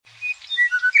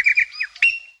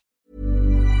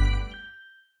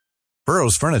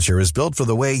Burrow's furniture is built for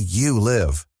the way you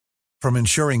live. From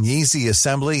ensuring easy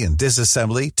assembly and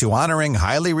disassembly to honoring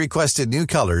highly requested new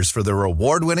colors for their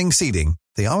award-winning seating,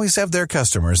 they always have their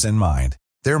customers in mind.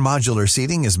 Their modular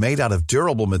seating is made out of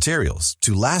durable materials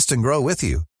to last and grow with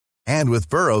you. And with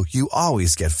Burrow, you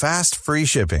always get fast, free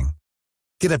shipping.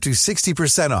 Get up to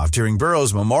 60% off during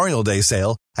Burrow's Memorial Day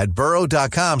sale at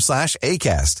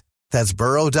burrow.com/ACAST. That's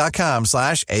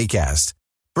burrow.com/ACAST.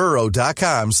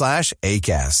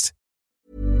 burrow.com/ACAST.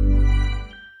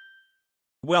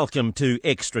 Welcome to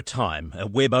Extra Time, a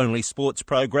web-only sports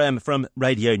program from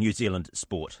Radio New Zealand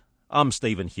Sport. I'm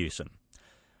Stephen Hewson.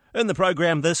 In the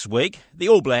program this week, the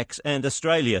All Blacks and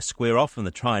Australia square off in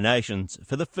the Tri-Nations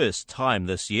for the first time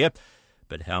this year.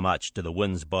 But how much do the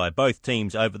wins by both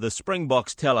teams over the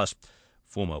Springboks tell us?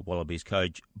 Former Wallabies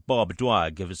coach Bob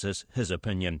Dwyer gives us his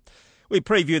opinion. We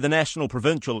preview the National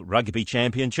Provincial Rugby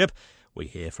Championship. We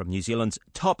hear from New Zealand's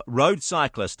top road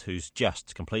cyclist who's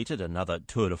just completed another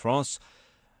Tour de France.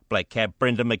 Black Cap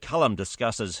Brendan McCullum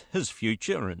discusses his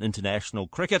future in international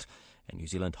cricket. And New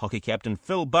Zealand hockey captain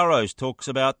Phil Burrows talks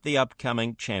about the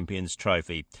upcoming Champions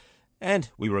Trophy. And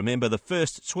we remember the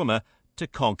first swimmer to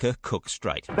conquer Cook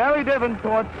Strait. Barry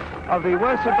Devonport of the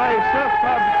Wersa Bay Surf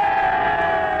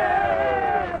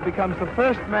Club becomes the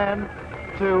first man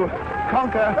to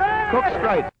conquer Cook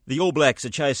Strait. The All Blacks are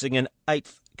chasing an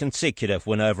 8th consecutive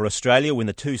win over Australia when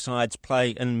the two sides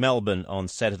play in Melbourne on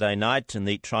Saturday night in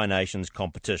the Tri-Nations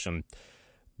competition.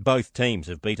 Both teams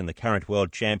have beaten the current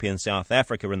world champion South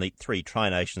Africa in the 3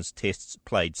 Tri-Nations tests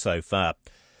played so far.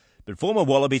 But former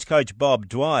Wallabies coach Bob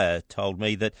Dwyer told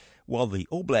me that while the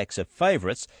All Blacks are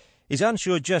favourites, he's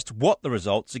unsure just what the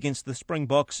results against the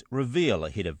Springboks reveal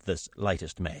ahead of this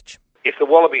latest match. If the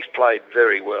Wallabies played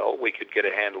very well, we could get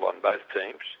a handle on both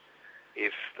teams.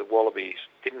 If the Wallabies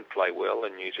didn't play well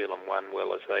and New Zealand won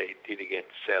well as they did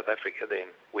against South Africa,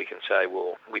 then we can say,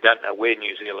 well, we don't know where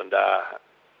New Zealand are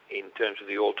in terms of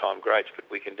the all-time greats, but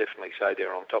we can definitely say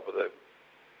they're on top of the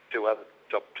 2 other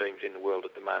top teams in the world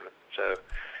at the moment. So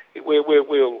we'll know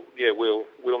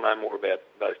more about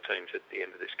both teams at the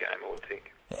end of this game, I would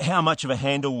think. How much of a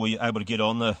handle were you able to get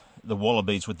on the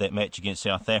Wallabies with that match against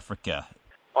South Africa?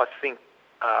 I think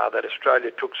that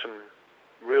Australia took some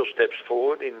real steps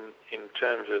forward in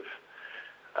terms of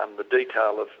the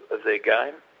detail of their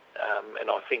game,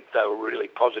 and I think they were really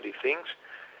positive things.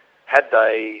 Had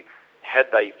they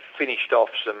finished off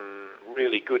some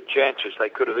really good chances, they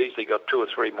could have easily got 2 or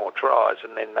 3 more tries,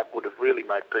 and then that would have really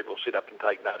made people sit up and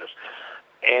take notice.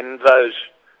 And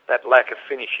that lack of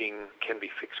finishing can be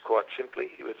fixed quite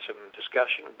simply with some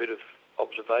discussion, a bit of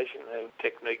observation and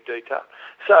technique detail.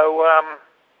 So,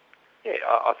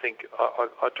 I think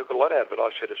I took a lot out of it.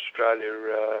 I said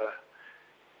Australia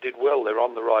did well. They're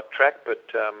on the right track,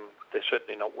 but they're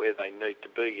certainly not where they need to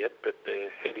be yet, but they're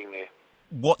heading there.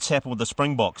 What's happened with the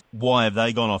Springboks? Why have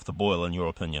they gone off the boil, in your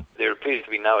opinion? There appears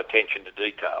to be no attention to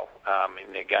detail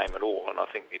in their game at all, and I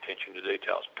think the attention to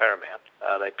detail is paramount.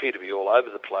 They appear to be all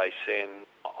over the place, and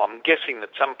I'm guessing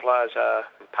that some players are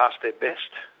past their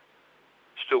best.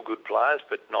 Still good players,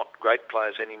 but not great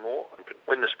players anymore. But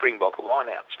when the Springbok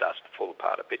line-out starts to fall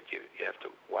apart a bit, you have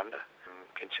to wonder,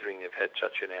 considering they've had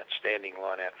such an outstanding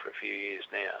line-out for a few years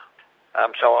now.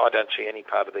 So I don't see any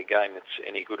part of their game that's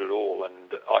any good at all,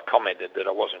 and I commented that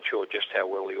I wasn't sure just how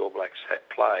well the All Blacks had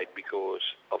played because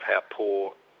of how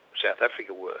poor South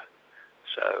Africa were.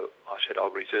 So I said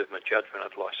I'll reserve my judgment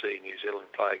until I see New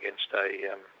Zealand play against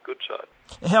a good side.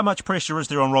 How much pressure is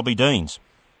there on Robbie Deans?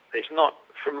 There's not.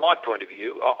 From my point of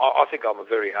view, I think I'm a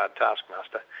very hard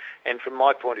taskmaster, and from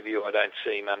my point of view, I don't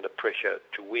see him under pressure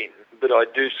to win, but I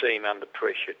do see him under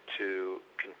pressure to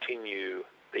continue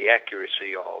the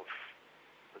accuracy of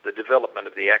the development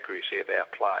of the accuracy of our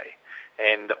play.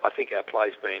 And I think our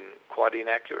play's been quite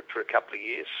inaccurate for a couple of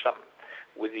years, some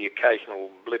with the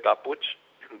occasional blip upwards,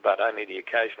 but only the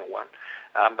occasional one.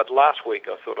 But last week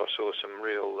I thought I saw some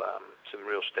real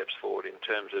steps forward in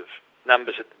terms of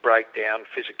numbers at the breakdown,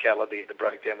 physicality at the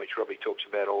breakdown, which Robbie talks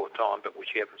about all the time, but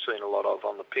which you haven't seen a lot of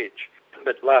on the pitch.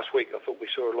 But last week I thought we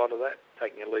saw a lot of that,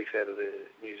 taking a leaf out of the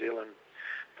New Zealand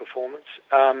performance.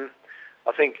 I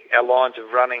think our lines of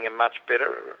running are much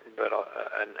better, but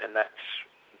and that's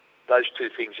those 2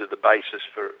 things are the basis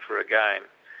for a game.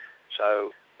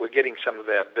 So we're getting some of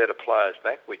our better players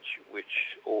back, which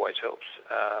always helps.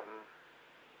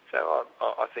 So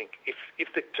I think if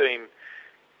the team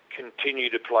continue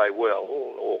to play well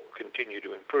or continue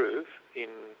to improve in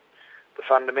the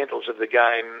fundamentals of the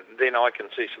game, then I can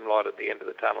see some light at the end of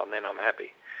the tunnel, and then I'm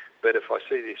happy. But if I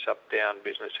see this up-down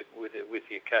business with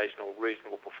the occasional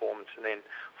reasonable performance and then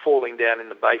falling down in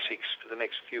the basics for the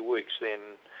next few weeks, then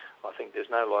I think there's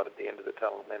no light at the end of the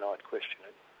tunnel, and then I'd question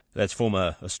it. That's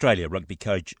former Australia rugby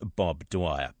coach Bob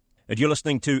Dwyer. And you're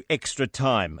listening to Extra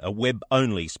Time, a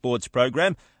web-only sports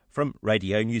program from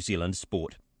Radio New Zealand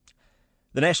Sport.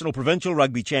 The National Provincial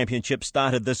Rugby Championship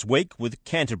started this week with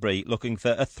Canterbury looking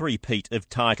for a three-peat of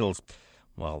titles.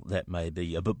 While that may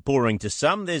be a bit boring to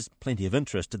some, there's plenty of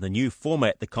interest in the new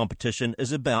format the competition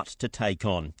is about to take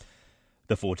on.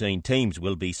 The 14 teams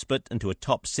will be split into a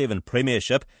top 7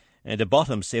 premiership and a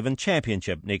bottom 7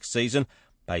 championship next season,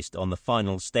 based on the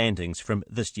final standings from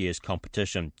this year's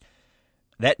competition.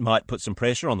 That might put some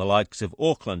pressure on the likes of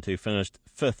Auckland, who finished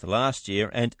 5th last year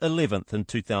and 11th in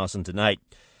 2008.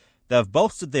 They've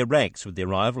bolstered their ranks with the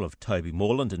arrival of Toby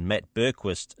Moreland and Matt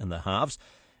Bergquist in the halves,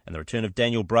 and the return of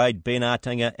Daniel Braid, Ben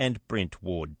Artinga and Brent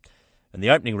Ward. In the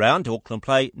opening round, Auckland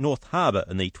play North Harbour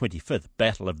in the 25th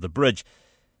Battle of the Bridge,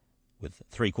 with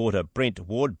three-quarter Brent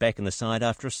Ward back in the side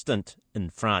after a stint in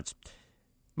France.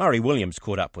 Murray Williams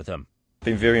caught up with him.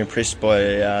 Been very impressed by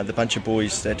the bunch of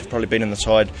boys that have probably been in the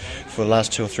side for the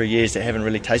last 2 or 3 years that haven't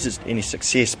really tasted any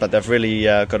success, but they've really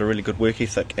got a really good work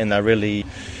ethic, and they're really,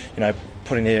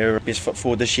 putting their best foot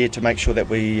forward this year to make sure that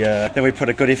we put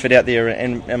a good effort out there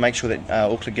and make sure that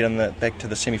Auckland get back to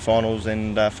the semi-finals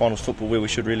and finals football where we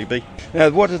should really be. Now,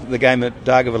 what did the game at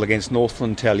Dargaville against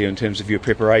Northland tell you in terms of your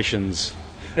preparations?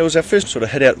 It was our first sort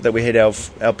of hit out that we had our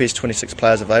best 26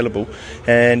 players available,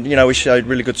 and we showed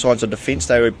really good signs of defence.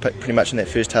 They were pretty much in that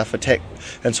first half attack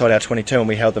inside our 22, and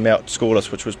we held them out scoreless,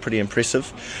 which was pretty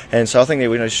impressive. And so I think that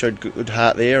we showed good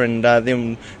heart there, and then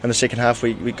in the second half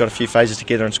we got a few phases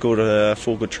together and scored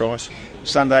 4 good tries.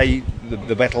 Sunday,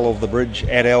 the Battle of the Bridge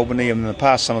at Albany. In the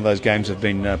past, some of those games have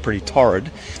been pretty torrid.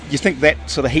 Do you think that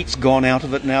sort of heat's gone out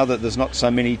of it now that there's not so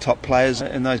many top players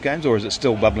in those games, or is it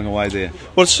still bubbling away there?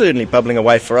 Well, it's certainly bubbling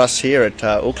away for us here at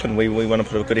Auckland. We want to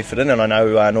put a good effort in, and I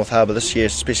know North Harbour this year,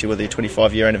 especially with their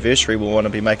 25-year anniversary, will want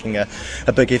to be making a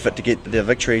big effort to get the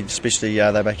victory, especially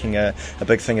they're making a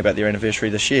big thing about their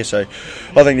anniversary this year. So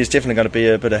I think there's definitely going to be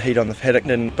a bit of heat on the paddock,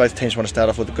 and both teams want to start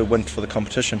off with a good win for the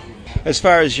competition. As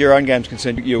far as your own game's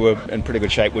concerned, you were in pretty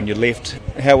good shape when you left.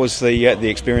 How was the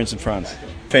experience in France?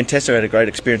 Fantastic. I had a great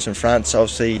experience in France.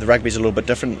 Obviously the rugby's a little bit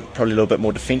different, probably a little bit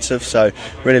more defensive, so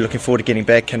really looking forward to getting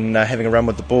back and having a run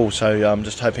with the ball. So I'm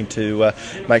just hoping to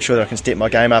make sure that I can step my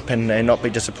game up and not be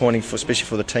disappointing, especially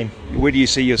for the team. Where do you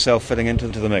see yourself fitting into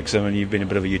the mix? I mean, you've been a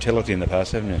bit of a utility in the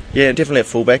past, haven't you? Yeah, definitely at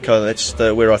fullback. That's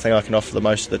where I think I can offer the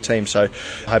most to the team, so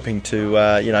hoping to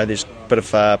there's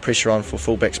bit of pressure on for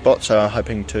fullback spot, so I'm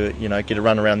hoping to get a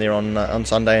run around there on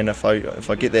Sunday, and if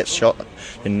I get that shot,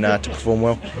 then to perform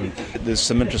well. There's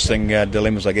some interesting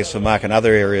dilemmas, I guess, for Mark in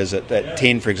other areas. At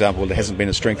 10, for example, there hasn't been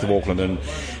a strength of Auckland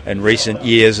in recent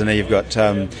years, and now you've got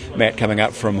Matt coming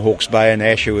up from Hawke's Bay, and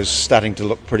Ash, who was starting to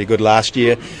look pretty good last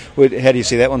year. How do you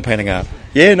see that one panning out?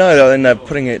 Yeah, no, and they're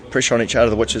putting pressure on each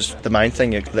other, which is the main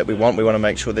thing that we want. We want to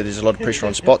make sure that there's a lot of pressure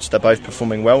on spots. They're both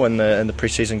performing well in the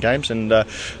pre-season games, and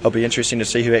it'll be interesting to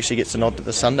see who actually gets the nod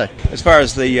this Sunday. As far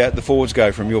as the forwards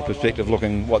go, from your perspective,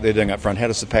 looking what they're doing up front, how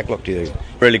does the pack look to you?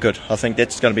 Really good. I think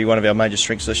that's going to be one of our major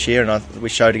strengths this year, and we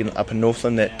showed up in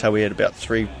Northland that we had about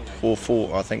 3 of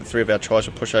our tries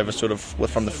were pushover sort of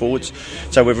from the forwards.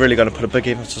 So we're really going to put a big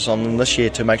emphasis on them this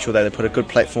year to make sure that they put a good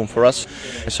platform for us.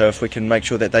 So if we can make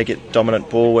sure that they get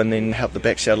dominant ball and then help the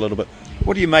backs out a little bit.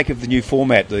 What do you make of the new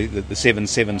format, the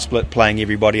 7-7 split, playing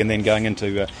everybody and then going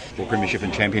into the Premiership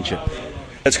and Championship?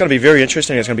 It's going to be very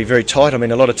interesting. It's going to be very tight. I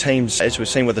mean, a lot of teams, as we've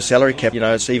seen with the salary cap,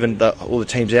 it's even all the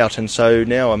teams out, and so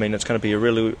now, I mean, it's going to be a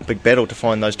really big battle to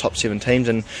find those top 7 teams,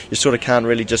 and you sort of can't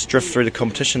really just drift through the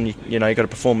competition. You've got to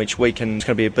perform each week, and it's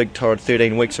going to be a big, torrid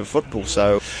 13 weeks of football.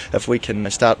 So if we can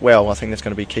start well, I think that's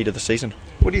going to be key to the season.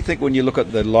 What do you think when you look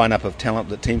at the lineup of talent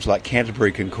that teams like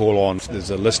Canterbury can call on?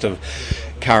 There's a list of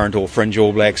current or fringe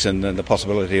All Blacks, and the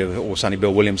possibility of Sonny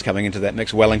Bill Williams coming into that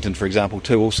mix. Wellington, for example,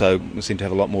 too, also seem to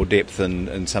have a lot more depth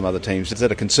than some other teams. Is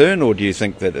that a concern, or do you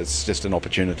think that it's just an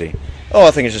opportunity? Oh,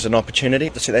 I think it's just an opportunity.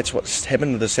 That's what's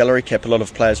happened with the salary cap. A lot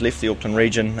of players left the Auckland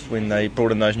region when they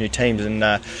brought in those new teams, and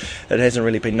it hasn't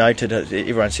really been noted.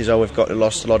 Everyone says, we've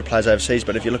lost a lot of players overseas,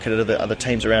 but if you look at other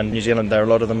teams around New Zealand, a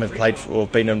lot of them have played or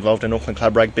been involved in Auckland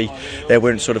Club Rugby. They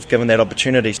weren't sort of given that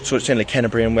opportunity. So certainly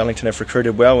Canterbury and Wellington have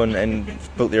recruited well and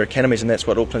built their academies, and that's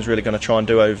what Auckland's really going to try and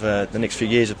do over the next few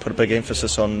years, is put a big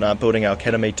emphasis on building our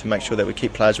academy to make sure that we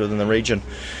keep players within the region.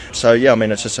 So yeah, I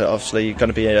mean, it's just obviously going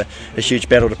to be a huge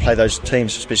battle to play those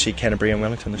teams, especially Canterbury and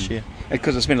Wellington this year.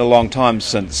 Because it's been a long time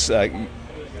since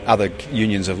other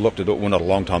unions have looked at, well, not a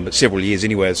long time, but several years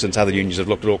anyway, since other unions have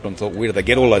looked at Auckland and thought, where do they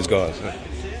get all those guys?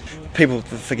 people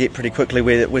forget pretty quickly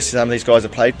where some of these guys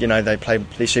have played. They play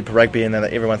their Super Rugby and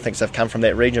everyone thinks they've come from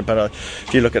that region, but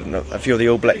if you look at a few of the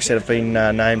All Blacks that have been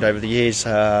named over the years,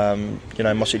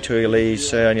 Mosi Tuilagi'i,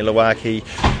 Sir Onulawaki,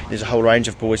 there's a whole range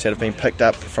of boys that have been picked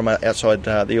up from outside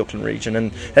the Auckland region,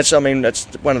 and that's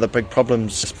one of the big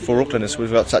problems for Auckland is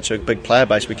we've got such a big player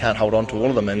base, we can't hold on to all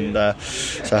of them, and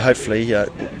so hopefully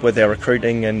with our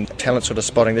recruiting and talent sort of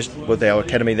spotting this, with our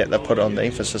academy that they've put on the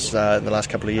emphasis in the last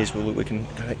couple of years, we can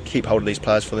keep hold of these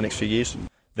players for the next few years.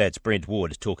 That's Brent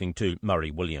Ward talking to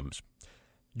Murray Williams.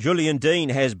 Julian Dean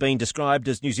has been described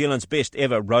as New Zealand's best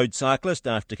ever road cyclist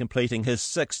after completing his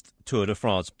 6th Tour de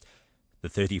France. The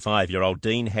 35-year-old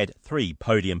Dean had 3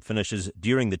 podium finishes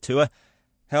during the tour.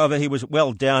 However, he was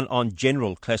well down on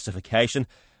general classification,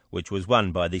 which was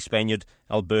won by the Spaniard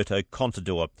Alberto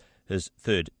Contador, his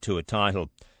 3rd tour title.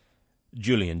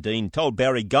 Julian Dean told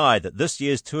Barry Guy that this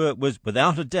year's tour was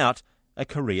without a doubt a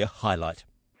career highlight.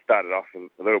 Started off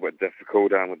a little bit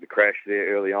difficult with the crash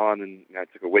there early on, and it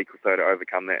took a week or so to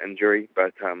overcome that injury,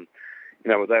 but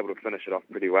I was able to finish it off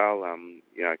pretty well.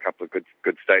 A couple of good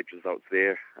stage results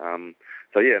there.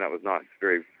 That was nice.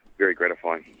 Very, very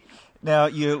gratifying. Now,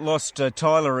 you lost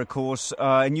Tyler, of course,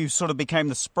 and you sort of became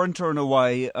the sprinter in a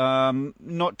way.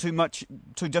 Not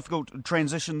too difficult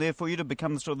transition there for you to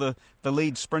become the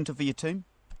lead sprinter for your team?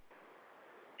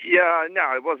 Yeah,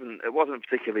 no, it wasn't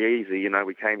particularly easy.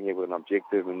 We came here with an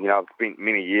objective, and I've spent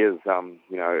many years,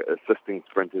 assisting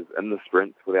sprinters in the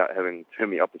sprints without having too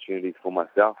many opportunities for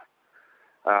myself.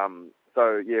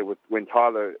 When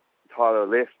Tyler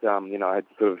left, I had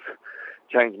to sort of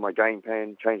change my game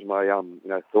plan, change my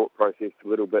thought process a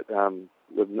little bit in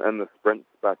the sprints,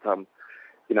 but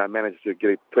managed to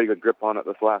get a pretty good grip on it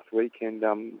this last week and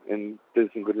do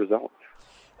some good results.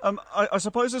 I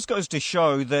suppose this goes to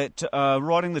show that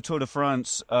riding the Tour de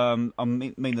France, I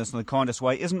mean this in the kindest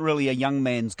way, isn't really a young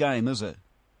man's game, is it?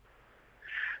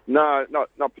 No, not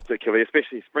particularly.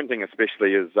 Especially sprinting, is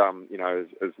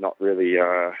not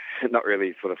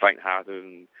really for the faint-hearted.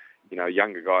 And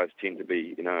younger guys tend to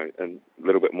be a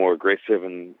little bit more aggressive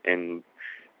and a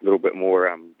little bit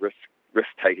more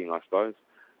risk-taking, I suppose.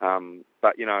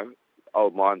 But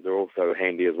old minds are also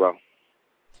handy as well.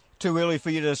 Too early for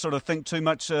you to sort of think too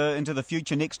much into the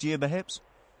future next year, perhaps?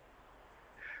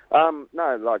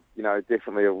 No,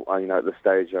 definitely, at this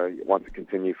stage, I want to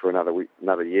continue for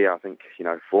another year. I think,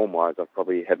 form-wise, I've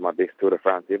probably had my best Tour de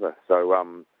France ever. So,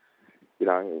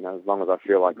 as long as I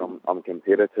feel like I'm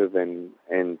competitive and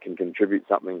can contribute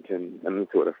something in the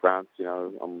Tour de France,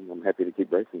 I'm happy to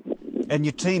keep racing. And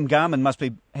your team, Garmin, must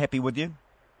be happy with you?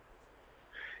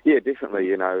 Yeah, definitely.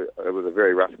 It was a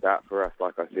very rough start for us.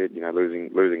 Like I said,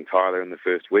 losing Tyler in the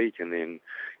first week, and then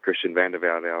Christian Van der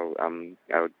Velde,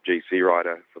 our GC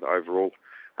rider for the overall,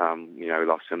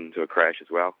 lost him to a crash as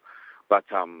well. But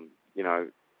the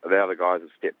other guys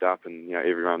have stepped up, and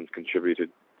everyone's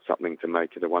contributed something to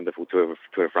make it a wonderful Tour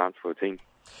de France for the team.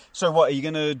 So, what are you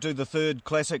going to do? The 3rd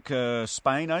Classic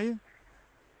Spain? Are you?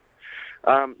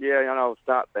 I'll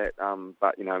start that,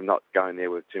 but I'm not going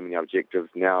there with too many objectives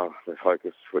now. The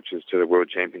focus switches to the World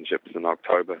Championships in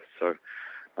October, so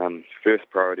first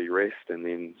priority rest, and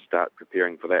then start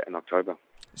preparing for that in October.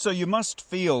 So you must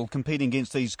feel, competing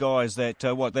against these guys, that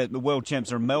that the World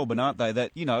Champs are in Melbourne, aren't they?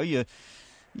 That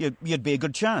you'd be a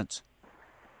good chance.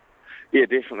 Yeah,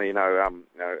 definitely.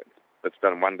 It's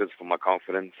done wonders for my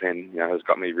confidence, and has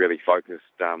got me really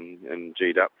focused and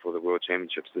G'd up for the World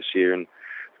Championships this year, and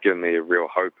given me a real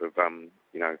hope of,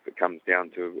 if it comes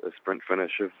down to a sprint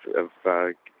finish, of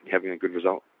having a good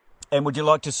result. And would you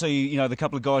like to see, the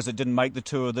couple of guys that didn't make the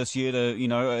tour this year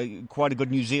to, quite a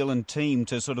good New Zealand team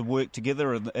to sort of work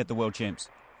together at the World Champs?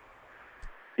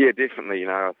 Yeah, definitely.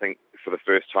 I think for the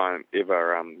first time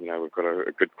ever, we've got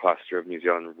a good cluster of New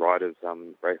Zealand riders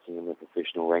racing in the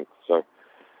professional ranks. So,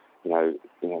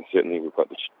 certainly we've got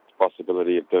the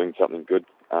possibility of doing something good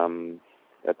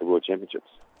at the World Championships.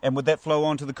 And would that flow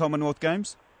on to the Commonwealth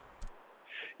Games?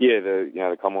 Yeah,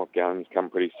 the Commonwealth Games come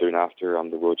pretty soon after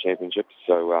the World Championships,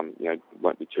 so it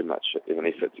won't be too much of an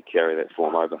effort to carry that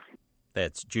form over.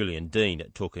 That's Julian Dean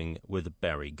talking with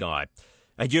Barry Guy.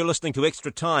 And you're listening to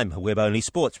Extra Time, a web-only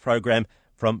sports program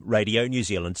from Radio New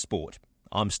Zealand Sport.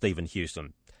 I'm Stephen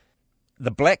Hewson.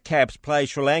 The Black Caps play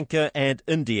Sri Lanka and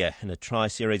India in a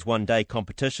Tri-Series one-day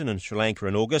competition in Sri Lanka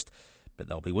in August, but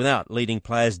they'll be without leading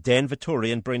players Dan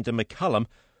Vettori and Brendan McCullum,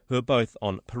 who are both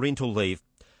on parental leave.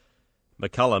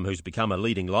 McCullum, who's become a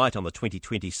leading light on the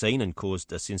 2020 scene and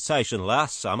caused a sensation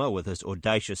last summer with his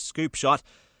audacious scoop shot,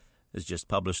 has just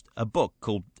published a book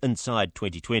called Inside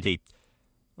 2020.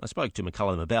 I spoke to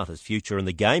McCullum about his future in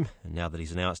the game, and now that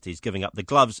he's announced he's giving up the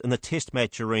gloves in the Test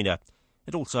match arena,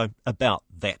 and also about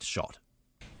that shot.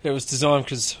 It was designed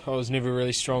because I was never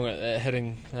really strong at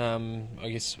hitting,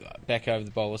 back over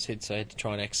the bowler's head, so I had to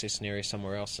try and access an area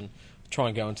somewhere else, and try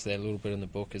and go into that a little bit in the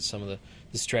book as some of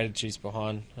the strategies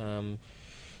behind some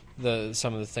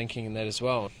of the thinking in that as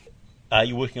well. Are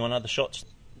you working on other shots?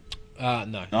 No.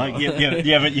 No, you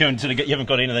haven't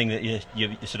got anything that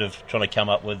you're sort of trying to come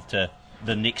up with to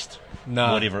the next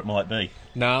whatever it might be.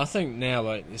 No, I think now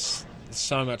there's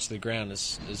so much of the ground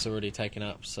is already taken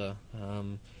up, so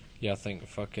I think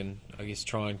if I can,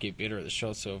 try and get better at the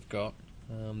shots that I've got,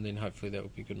 then hopefully that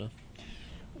will be good enough.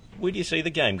 Where do you see the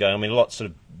game going? I mean, a lot's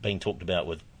sort of been talked about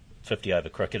with 50-over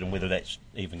cricket and whether that's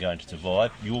even going to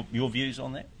survive. Your views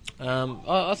on that?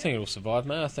 I think it will survive,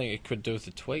 mate. I think it could do with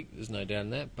a tweak, there's no doubt in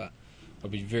that, but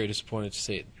I'd be very disappointed to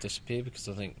see it disappear, because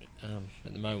I think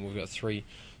at the moment we've got three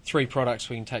products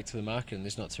we can take to the market, and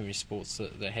there's not too many sports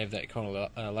that have that kind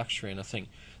of luxury, and I think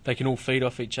they can all feed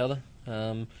off each other.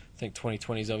 I think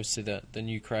 2020 is obviously the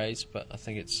new craze, but I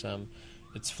think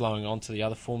it's flowing on to the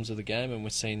other forms of the game, and we're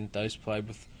seeing those played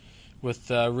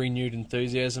with renewed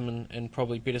enthusiasm and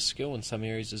probably better skill in some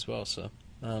areas as well. So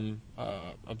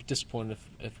I'd be disappointed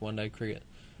if one-day cricket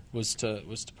was to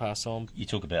pass on. You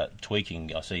talk about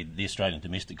tweaking. I see the Australian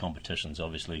domestic competitions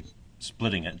obviously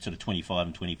splitting it sort of 25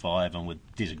 and 25 and with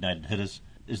designated hitters.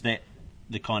 Is that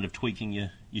the kind of tweaking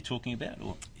you're talking about?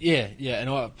 Or? Yeah,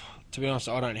 and to be honest,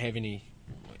 I don't have any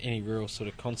real sort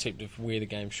of concept of where the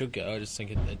game should go. I just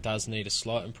think it does need a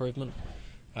slight improvement,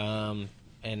 and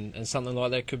something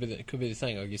like that could be the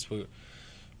thing. I guess we're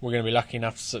going to be lucky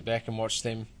enough to sit back and watch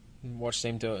them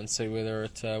do it and see whether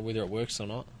it works or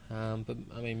not. But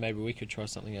I mean, maybe we could try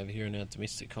something over here in our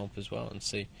domestic comp as well and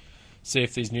see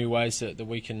if there's new ways that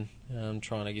we can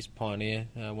try and pioneer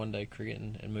one-day cricket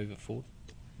and move it forward.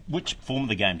 Which form of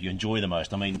the game do you enjoy the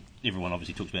most? I mean, everyone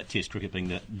obviously talks about Test cricket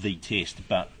being the test,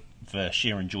 but for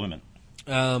sheer enjoyment,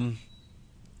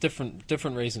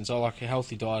 different reasons. I like a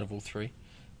healthy diet of all three.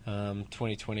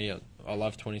 2020, I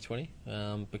love 2020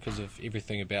 because of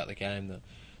everything about the game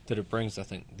that it brings. I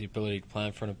think the ability to play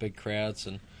in front of big crowds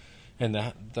and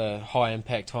the high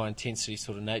impact, high intensity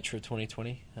sort of nature of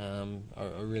 2020.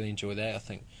 I really enjoy that. I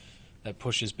think that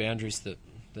pushes boundaries that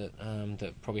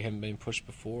probably haven't been pushed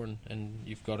before, and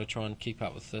you've got to try and keep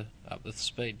up with the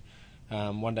speed.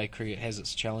 One-day cricket has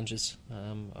its challenges.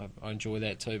 I enjoy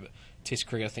that too, but Test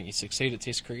cricket, I think you succeed at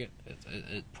Test cricket,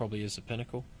 it probably is the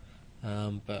pinnacle.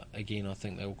 But again, I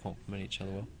think they will complement each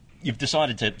other well. You've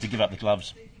decided to give up the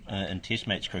gloves in Test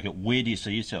match cricket. Where do you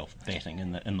see yourself batting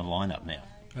in the lineup now?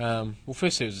 Well,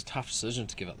 firstly, it was a tough decision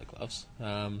to give up the gloves.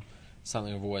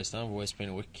 Something I've always done. I've always been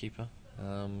a wicketkeeper,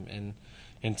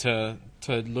 and to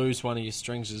lose one of your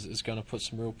strings is going to put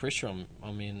some real pressure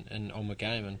on me and on my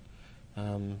game.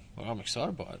 And I'm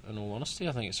excited by it. In all honesty,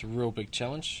 I think it's a real big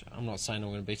challenge. I'm not saying I'm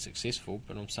going to be successful,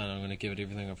 but I'm saying I'm going to give it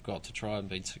everything I've got to try and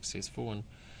be successful.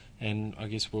 And I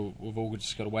guess we've all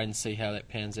just got to wait and see how that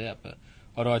pans out. But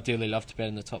I'd ideally love to bat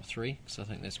in the top three, because I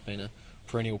think that's been a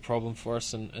perennial problem for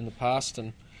us in the past.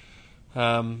 And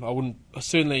I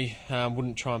certainly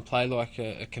wouldn't try and play like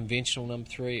a conventional number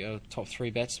three or top three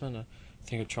batsman. I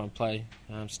think I'd try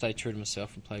and stay true to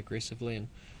myself and play aggressively. And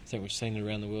I think we've seen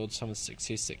around the world some of the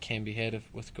success that can be had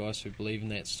with guys who believe in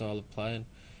that style of play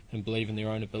and believe in their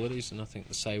own abilities. And I think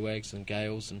the Sehwags and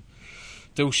Gales and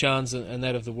Dilshans and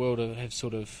that of the world have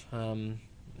sort of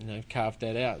carved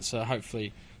that out. So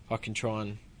hopefully I can try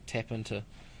and tap into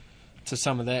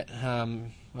some of that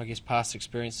past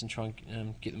experience and try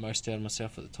and get the most out of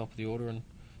myself at the top of the order,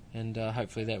 and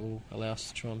hopefully that will allow us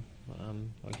to try and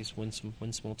win some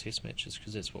more Test matches,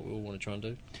 because that's what we all want to try and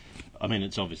do. I mean,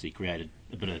 it's obviously created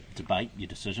a bit of debate, your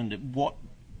decision. What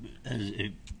have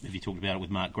you talked about it with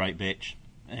Mark Greatbatch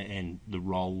and the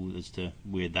role as to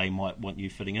where they might want you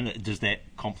fitting in? Does that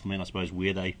complement, I suppose,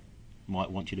 where they might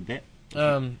want you to bat?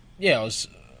 I was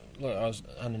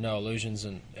under no illusions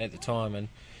at the time,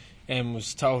 and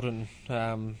was told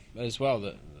as well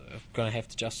that I'm going to have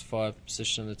to justify a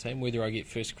position in the team. Whether I get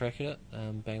first crack at it,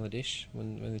 Bangladesh,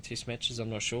 when the Test matches, I'm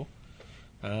not sure.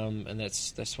 And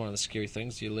that's one of the scary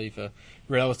things. You leave a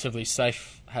relatively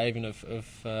safe haven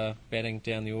of batting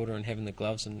down the order and having the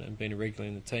gloves and being a regular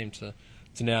in the team to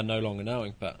now no longer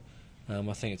knowing. But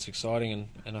I think it's exciting,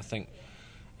 and I think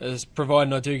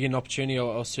providing I do get an opportunity,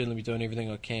 I'll certainly be doing everything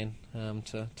I can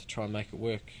to try and make it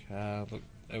work. Look,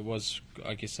 it was,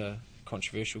 I guess, a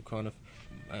controversial kind of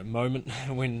moment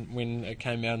when it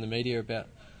came out in the media about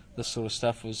this sort of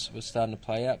stuff was starting to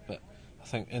play out. But I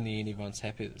think in the end everyone's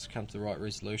happy that it's come to the right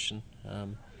resolution.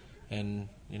 And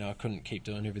I couldn't keep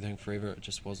doing everything forever. It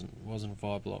just wasn't a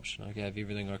viable option. I gave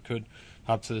everything I could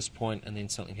up to this point, and then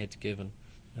something had to give, and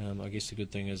I guess the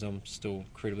good thing is I'm still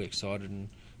incredibly excited and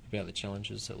about the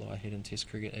challenges that lie ahead in Test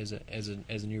cricket as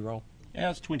a new role.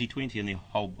 How's 2020 and the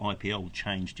whole IPL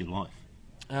changed your life?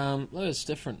 Well, it's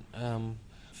different.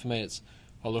 For me,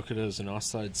 I look at it as an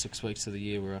isolated 6 weeks of the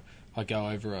year where I go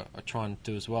over, I try and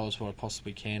do as well as what I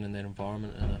possibly can in that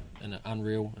environment, in an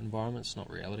unreal environment. It's not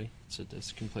reality.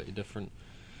 It's a completely different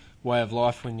way of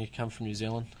life when you come from New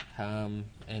Zealand.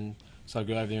 And so I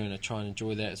go over there and I try and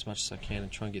enjoy that as much as I can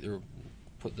and try and get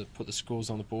put the scores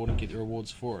on the board and get the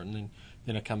rewards for it. And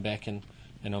then I come back and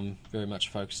I'm very much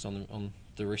focused on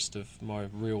the rest of my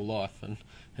real life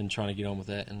and trying to get on with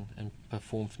that and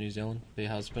perform for New Zealand, be a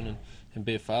husband and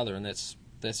be a father. And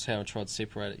that's how I try to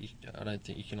separate it. I don't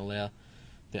think you can allow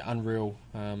the unreal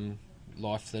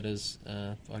life that is,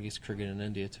 I guess, cricket in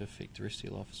India to affect the rest of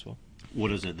your life as well.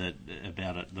 What is it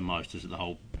about it the most? Is it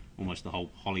almost the whole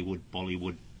Hollywood,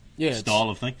 Bollywood style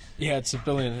of thing? Yeah, it's a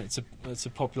billion. It's a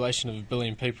population of 1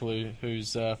 billion people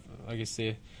who's I guess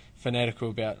they're fanatical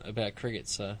about cricket.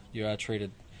 So you are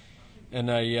treated in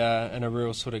a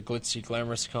real sort of glitzy,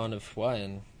 glamorous kind of way.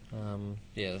 And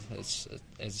it's as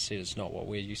I said, it's not what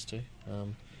we're used to.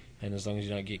 And as long as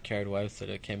you don't get carried away with it,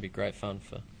 it can be great fun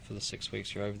for the 6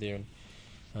 weeks you're over there.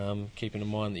 And keeping in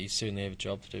mind that you certainly have a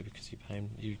job to do because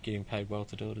you're getting paid well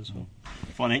to do it as well.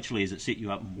 Financially, has it set you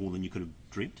up more than you could have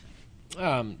dreamt?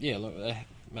 Look, mate,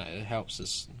 it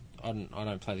helps. I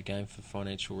don't play the game for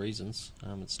financial reasons.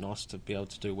 It's nice to be able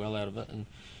to do well out of it and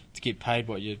to get paid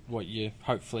what you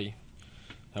hopefully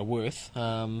are worth.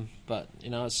 But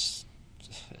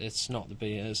it's not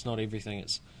it's not everything.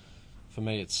 For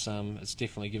me, it's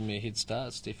definitely given me a head start.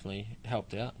 It's definitely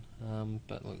helped out.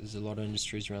 But look, there's a lot of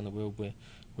industries around the world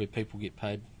where people get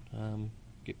paid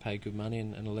good money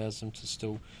and allows them to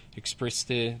still express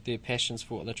their passions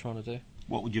for what they're trying to do.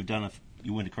 What would you have done if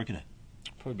you weren't a cricketer?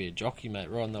 Probably be a jockey, mate,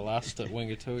 riding the last at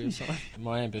Wingatui or something.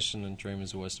 My ambition and dream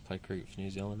is always to play cricket for New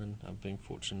Zealand, and I've been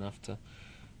fortunate enough to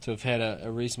have had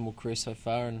a reasonable career so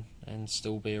far and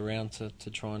still be around to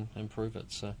try and improve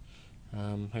it. So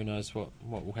who knows what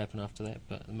will happen after that,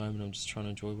 but at the moment I'm just trying to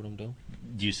enjoy what I'm doing.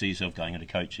 Do you see yourself going into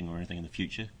coaching or anything in the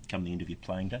future, come the end of your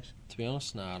playing days? To be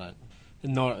honest, no, I don't.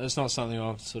 It's not something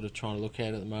I'm sort of trying to look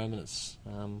at the moment. It's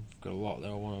I've got a lot that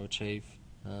I want to achieve,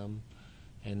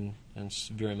 and it's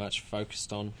very much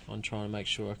focused on trying to make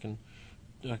sure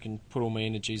I can put all my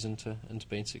energies into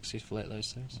being successful at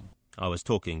those things. I was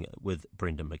talking with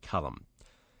Brendan McCullum.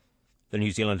 The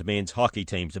New Zealand men's hockey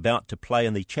team's about to play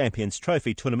in the Champions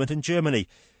Trophy tournament in Germany,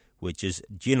 which is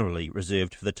generally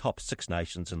reserved for the top 6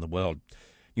 nations in the world.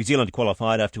 New Zealand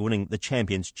qualified after winning the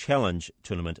Champions Challenge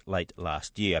tournament late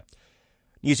last year.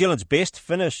 New Zealand's best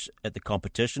finish at the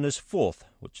competition is 4th,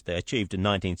 which they achieved in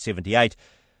 1978,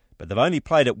 but they've only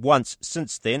played it once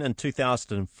since then, in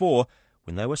 2004,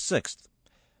 when they were 6th.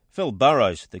 Phil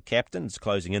Burrows, the captain, is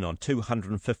closing in on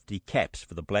 250 caps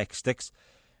for the Black Sticks.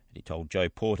 He told Joe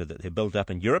Porter that their build-up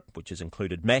in Europe, which has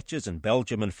included matches in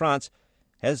Belgium and France,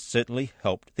 has certainly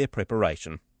helped their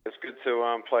preparation. It's good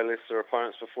to play lesser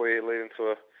opponents before you lead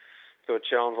into a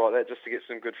challenge like that, just to get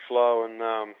some good flow and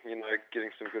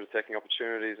getting some good attacking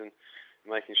opportunities and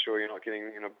making sure you're not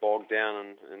getting bogged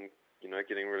down and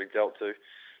getting really dealt to.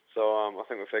 So I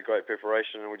think we've had great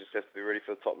preparation and we just have to be ready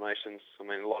for the top nations. I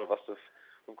mean, a lot of us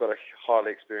we've got a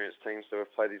highly experienced team, so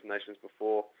we've played these nations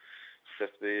before.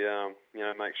 Just have to be,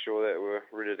 make sure that we're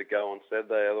ready to go on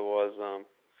Saturday. Otherwise,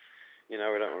 we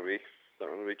don't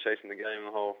want to be chasing the game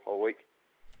the whole week.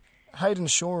 Hayden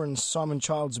Shaw and Simon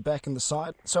Childs are back in the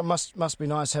side, so it must be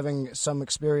nice having some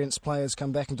experienced players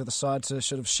come back into the side to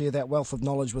sort of share that wealth of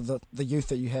knowledge with the youth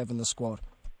that you have in the squad.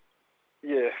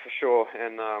 Yeah, for sure,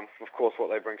 and of course what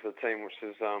they bring to the team, which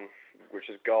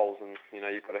is goals, and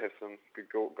you've got to have some good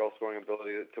goal scoring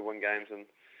ability to win games, and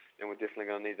we're definitely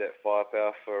going to need that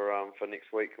firepower for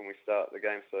next week when we start the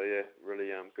game. So yeah, really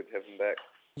good to have them back.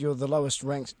 You're the lowest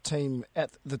ranked team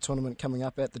at the tournament coming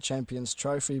up at the Champions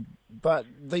Trophy, but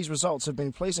these results have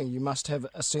been pleasing. You must have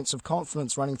a sense of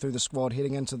confidence running through the squad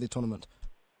heading into the tournament.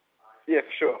 Yeah,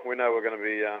 for sure. We know we're going to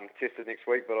be tested next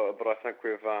week, but I think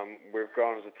we've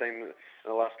grown as a team in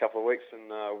the last couple of weeks,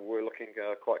 and we're looking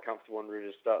quite comfortable and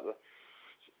ready to start the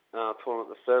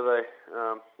tournament this Saturday.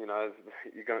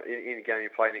 Any game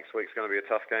you play next week is going to be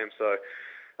a tough game, so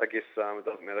I guess it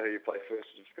doesn't matter who you play first.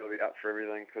 You've just got to be up for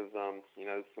everything because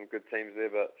there's some good teams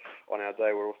there, but on our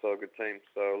day we're also a good team,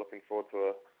 so looking forward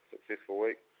to a successful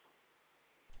week.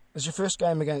 Is your first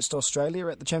game against Australia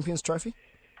at the Champions Trophy?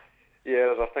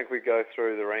 Yeah, I think we go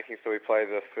through the rankings, so we play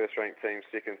the first-ranked team,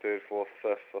 2nd, 3rd, 4th,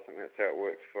 5th. I think that's how it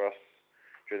works for us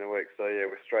during the week. So yeah,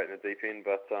 we're straight in the deep end,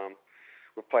 but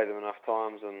we've played them enough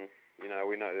times, and we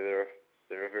know they're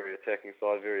a very attacking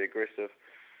side, very aggressive.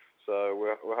 So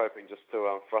we're hoping just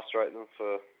to frustrate them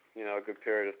for a good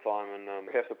period of time, and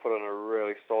we have to put in a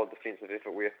really solid defensive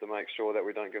effort. We have to make sure that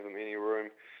we don't give them any room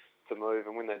to move,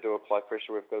 and when they do apply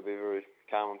pressure, we've got to be very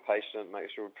calm and patient, make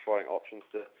sure we're providing options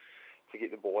to get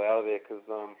the ball out of there, because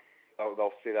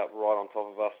they'll set up right on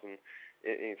top of us, and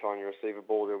any time you receive a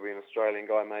ball, there'll be an Australian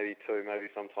guy, maybe two, maybe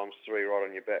sometimes three, right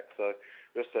on your back. So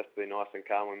we just have to be nice and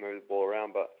calm when we move the ball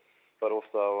around, but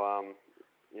also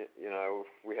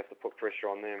we have to put pressure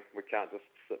on them. We can't just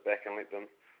sit back and let them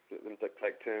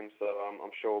dictate terms. So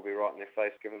I'm sure we'll be right in their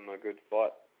face, giving them a good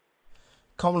fight.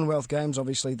 Commonwealth Games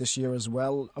obviously this year as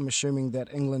well. I'm assuming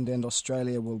that England and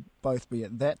Australia will both be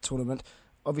at that tournament.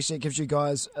 Obviously it gives you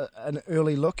guys an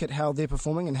early look at how they're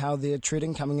performing and how they're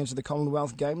treading coming into the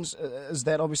Commonwealth Games. Is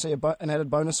that obviously an added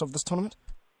bonus of this tournament?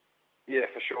 Yeah,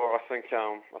 for sure. I think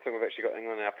we've actually got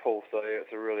England in our pool, so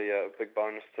it's a really big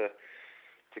bonus to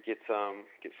get some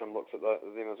looks at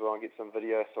them as well and get some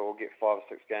video. So we'll get 5 or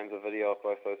 6 games of video of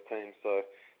both those teams. So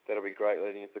that'll be great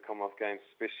leading into the Commonwealth Games,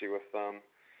 especially with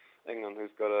England,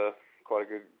 who's got quite a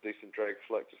good, decent drag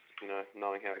flick. Just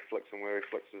knowing how he flicks and where he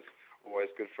flicks is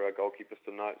always good for our goalkeepers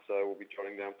to note. So we'll be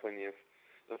jotting down plenty of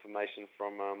information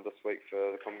from this week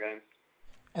for the Com Games.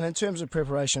 And in terms of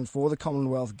preparation for the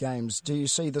Commonwealth Games, do you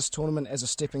see this tournament as a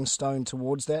stepping stone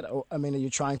towards that? Or, are you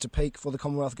trying to peak for the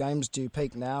Commonwealth Games? Do you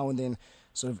peak now and then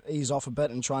sort of ease off a bit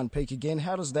and try and peak again?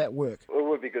 How does that work? It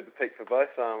would be good to peak for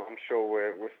both. I'm sure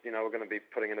we're going to be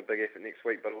putting in a big effort next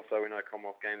week, but also we know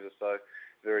Commonwealth Games are so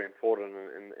very important,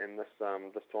 and this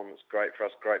tournament's great for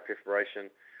us, great preparation.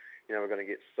 We're going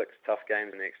to get 6 tough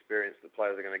games, and the experience the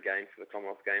players are going to gain for the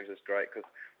Commonwealth Games is great, because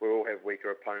we all have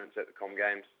weaker opponents at the Com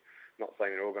Games. Not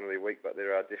saying they're all going to be weak, but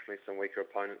there are definitely some weaker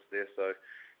opponents there, so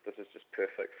this is just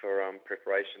perfect for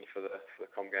preparation for the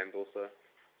Com Games also.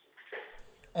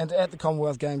 And at the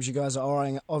Commonwealth Games, you guys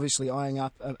are obviously eyeing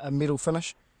up a medal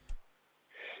finish?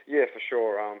 Yeah, for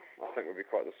sure. I think we'd be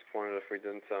quite disappointed if we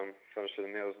didn't finish with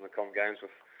the medals in the Com Games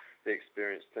with the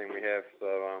experienced team we have. So,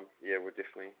 we're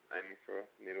definitely aiming for a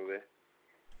medal there.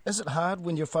 Is it hard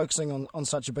when you're focusing on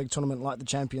such a big tournament like the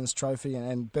Champions Trophy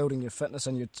and building your fitness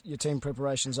and your team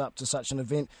preparations up to such an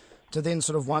event to then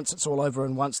sort of, once it's all over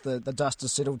and once the dust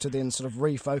is settled, to then sort of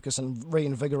refocus and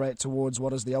reinvigorate towards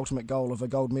what is the ultimate goal of a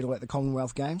gold medal at the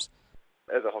Commonwealth Games?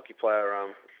 As a hockey player,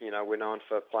 we're known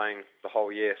for playing the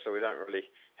whole year, so we don't really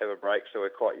have a break, so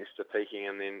we're quite used to peaking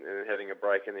and then having a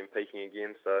break and then peaking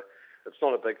again. So it's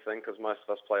not a big thing, because most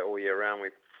of us play all year round.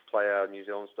 We play our New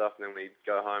Zealand stuff and then we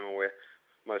go home, and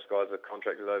most guys are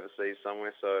contracted overseas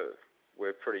somewhere, so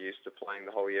we're pretty used to playing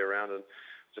the whole year round, and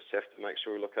just have to make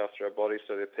sure we look after our bodies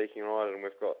so they're peaking right, and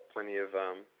we've got plenty of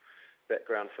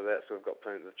background for that, so we've got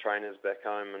plenty of trainers back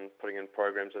home and putting in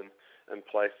programs in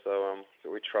place, so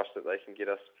we trust that they can get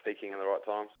us peaking in the right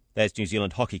times. That's New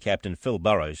Zealand hockey captain Phil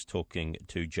Burrows talking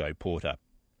to Joe Porter.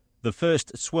 The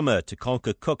first swimmer to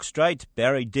conquer Cook Strait,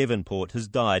 Barry Devonport, has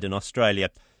died in Australia.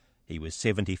 He was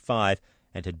 75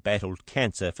 and had battled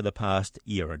cancer for the past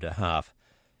year and a half.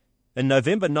 In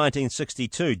November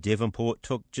 1962, Devonport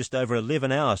took just over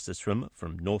 11 hours to swim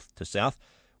from north to south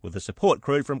with a support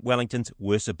crew from Wellington's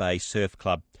Wersa Bay Surf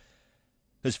Club.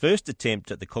 His first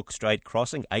attempt at the Cook Strait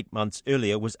crossing 8 months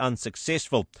earlier was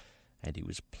unsuccessful, and he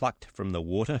was plucked from the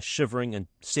water, shivering and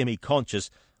semi-conscious,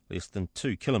 less than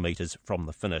 2 kilometres from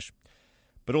the finish.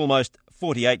 But almost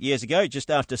 48 years ago,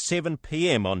 just after 7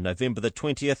 p.m. on November the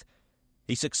 20th,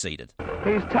 he succeeded.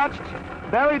 He's touched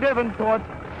Barry Devonport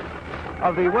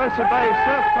of the Wersa Bay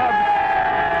Surf Club.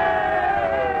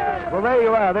 Well, there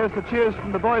you are. There's the cheers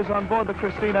from the boys on board the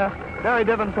Christina. Barry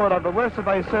Devonport of the Wersa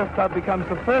Bay Surf Club becomes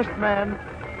the first man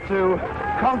to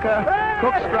conquer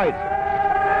Cook Strait.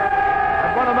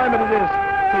 And what a moment it is.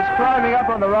 He's climbing up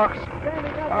on the rocks.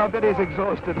 I bet he's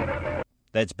exhausted.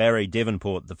 That's Barry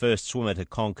Devonport, the first swimmer to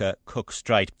conquer Cook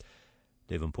Strait.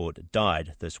 Devonport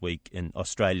died this week in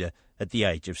Australia at the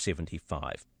age of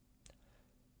 75.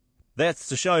 That's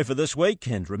the show for this week,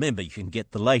 and remember, you can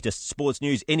get the latest sports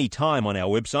news anytime on our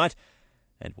website,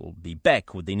 and we'll be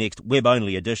back with the next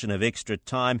web-only edition of Extra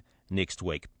Time next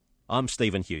week. I'm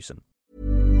Stephen Hewson.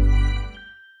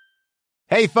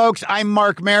 Hey folks, I'm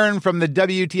Mark Maron from the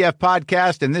WTF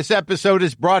Podcast, and this episode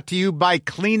is brought to you by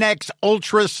Kleenex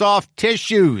Ultra Soft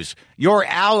Tissues, your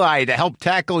ally to help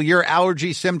tackle your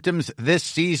allergy symptoms this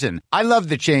season. I love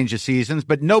the change of seasons,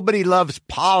 but nobody loves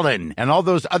pollen and all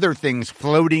those other things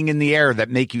floating in the air that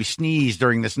make you sneeze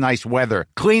during this nice weather.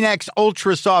 Kleenex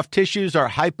Ultra Soft Tissues are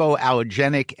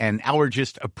hypoallergenic and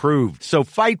allergist approved, so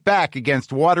fight back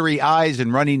against watery eyes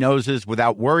and runny noses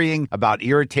without worrying about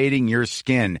irritating your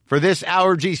skin. For this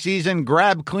allergy season,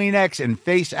 grab Kleenex and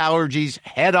face allergies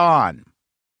head on.